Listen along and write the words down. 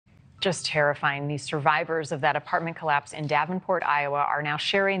Just terrifying. These survivors of that apartment collapse in Davenport, Iowa, are now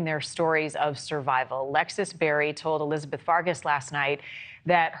sharing their stories of survival. Lexis Berry told Elizabeth Vargas last night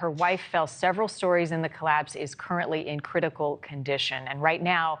that her wife fell several stories in the collapse, is currently in critical condition. And right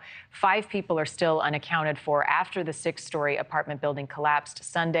now, 5 people are still unaccounted for after the 6-story apartment building collapsed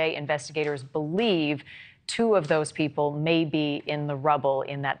Sunday. Investigators believe 2 of those people may be in the rubble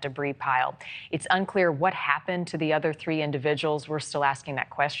in that debris pile. It's unclear what happened to the other 3 individuals. We're still asking that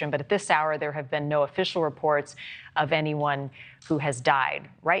question. But at this hour, there have been no official reports of anyone who has died.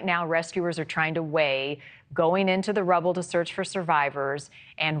 Right now, rescuers are trying to weigh going into the rubble to search for survivors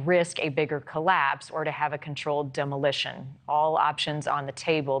and risk a bigger collapse or to have a controlled demolition. All options on the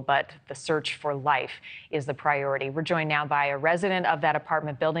table, but the search for life is the priority. We're joined now by a resident of that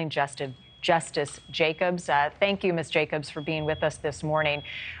apartment building, Justice Jacobs. Thank you, Ms. Jacobs, for being with us this morning.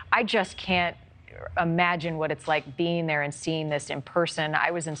 I just can't imagine what it's like being there and seeing this in person. I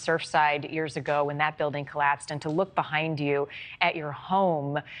was in Surfside years ago when that building collapsed, and to look behind you at your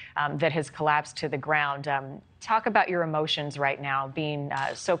home that has collapsed to the ground. Talk about your emotions right now, being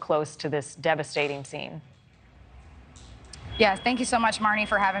so close to this devastating scene. Yes, thank you so much, Marni,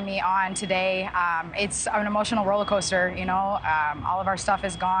 for having me on today. It's an emotional roller coaster, you know. All of our stuff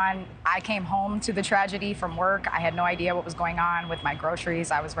is gone. I came home to the tragedy from work. I had no idea what was going on with my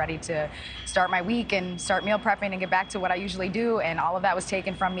groceries. I was ready to start my week and start meal prepping and get back to what I usually do, and all of that was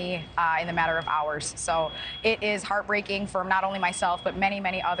taken from me in the matter of hours. So it is heartbreaking for not only myself, but many,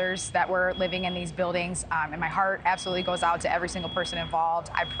 many others that were living in these buildings. And my heart absolutely goes out to every single person involved.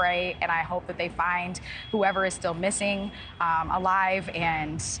 I pray and I hope that they find whoever is still missing alive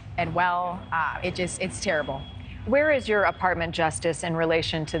and well. It's terrible. Where is your apartment, Justice, in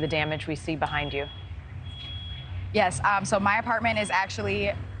relation to the damage we see behind you? Yes, so my apartment is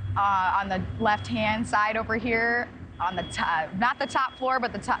actually on the left-hand side over here, on the top, not the top floor,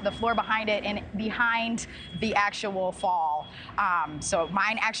 but the floor behind it and behind the actual fall. So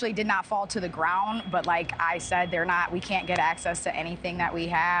mine actually did not fall to the ground, but like I said, we can't get access to anything that we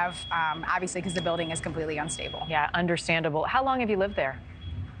have, obviously because the building is completely unstable. Yeah, understandable. How long have you lived there?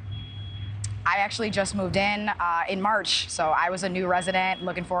 I actually just moved in March, so I was a new resident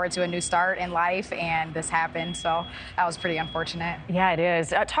looking forward to a new start in life, and this happened, so that was pretty unfortunate. Yeah, it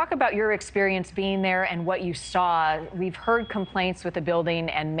is. Talk about your experience being there and what you saw. We've heard complaints with the building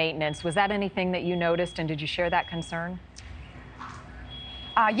and maintenance. Was that anything that you noticed, and did you share that concern?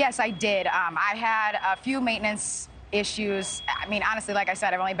 Yes, I did. I had a few maintenance issues. I mean, honestly, like I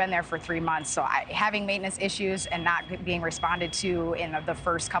said, I've only been there for 3 months, so having maintenance issues and not being responded to in the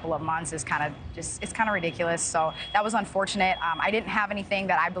first couple of months is it's kind of ridiculous. So that was unfortunate. I didn't have anything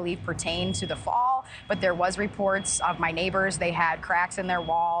that I believe pertained to the fall, but there was reports of my neighbors. They had cracks in their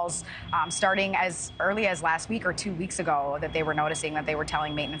walls starting as early as last week or 2 weeks ago that they were noticing that they were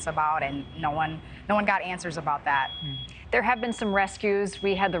telling maintenance about, and no one got answers about that. There have been some rescues.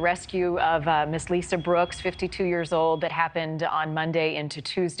 We had the rescue of Miss Lisa Brooks, 52 years old, that happened on Monday into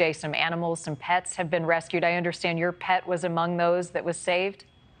Tuesday. Some animals, some pets have been rescued. I understand your pet was among those that was saved?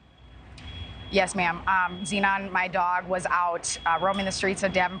 Yes, ma'am. Xenon, my dog, was out roaming the streets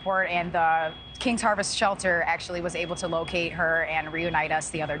of Davenport, and the King's Harvest Shelter actually was able to locate her and reunite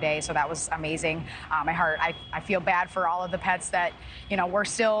us the other day, so that was amazing. I feel bad for all of the pets that, you know, we're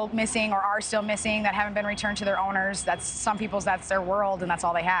still missing or are still missing that haven't been returned to their owners. That's some people's, that's their world, and that's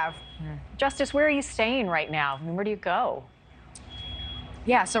all they have. Justice, where are you staying right now? I mean, where do you go?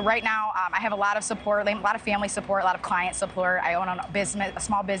 Yeah, so right now I have a lot of support, a lot of family support, a lot of client support. I own a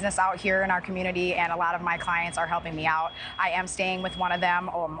small business out here in our community, and a lot of my clients are helping me out. I am staying with one of them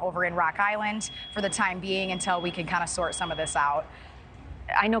over in Rock Island for the time being until we can kind of sort some of this out.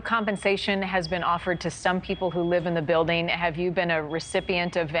 I know compensation has been offered to some people who live in the building. Have you been a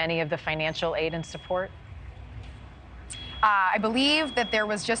recipient of any of the financial aid and support? I believe that there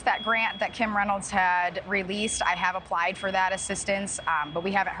was just that grant that Kim Reynolds had released. I have applied for that assistance, but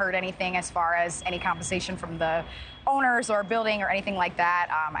we haven't heard anything as far as any compensation from the owners or building or anything like that.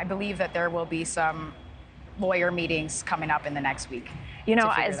 I believe that there will be some lawyer meetings coming up in the next week. You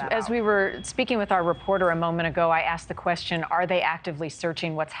know, as we were speaking with our reporter a moment ago, I asked the question, are they actively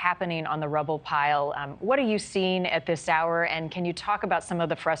searching what's happening on the rubble pile? What are you seeing at this hour? And can you talk about some of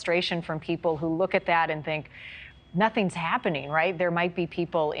the frustration from people who look at that and think, nothing's happening, right? There might be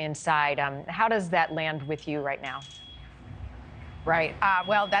people inside. How does that land with you right now? Right.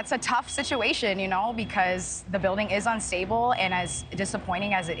 Well, that's a tough situation, you know, because the building is unstable. And as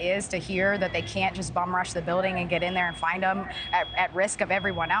disappointing as it is to hear that they can't just bum rush the building and get in there and find them at risk of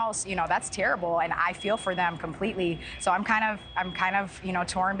everyone else, you know, that's terrible. And I feel for them completely. So I'm kind of, you know,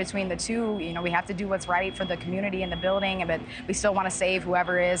 torn between the two. You know, we have to do what's right for the community and the building, but we still want to save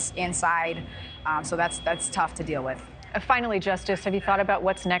whoever is inside. So that's tough to deal with. Finally, Justice, have you thought about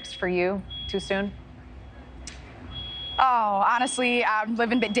what's next for you? Too soon? Oh, honestly, I'm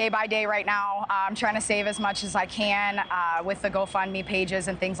living day by day right now. I'm trying to save as much as I can with the GoFundMe pages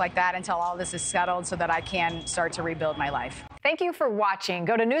and things like that until all this is settled so that I can start to rebuild my life. Thank you for watching.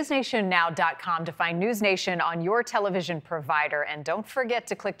 Go to newsnationnow.com to find NewsNation on your television provider. And don't forget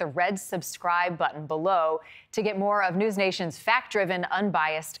to click the red subscribe button below to get more of NewsNation's fact-driven,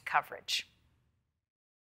 unbiased coverage.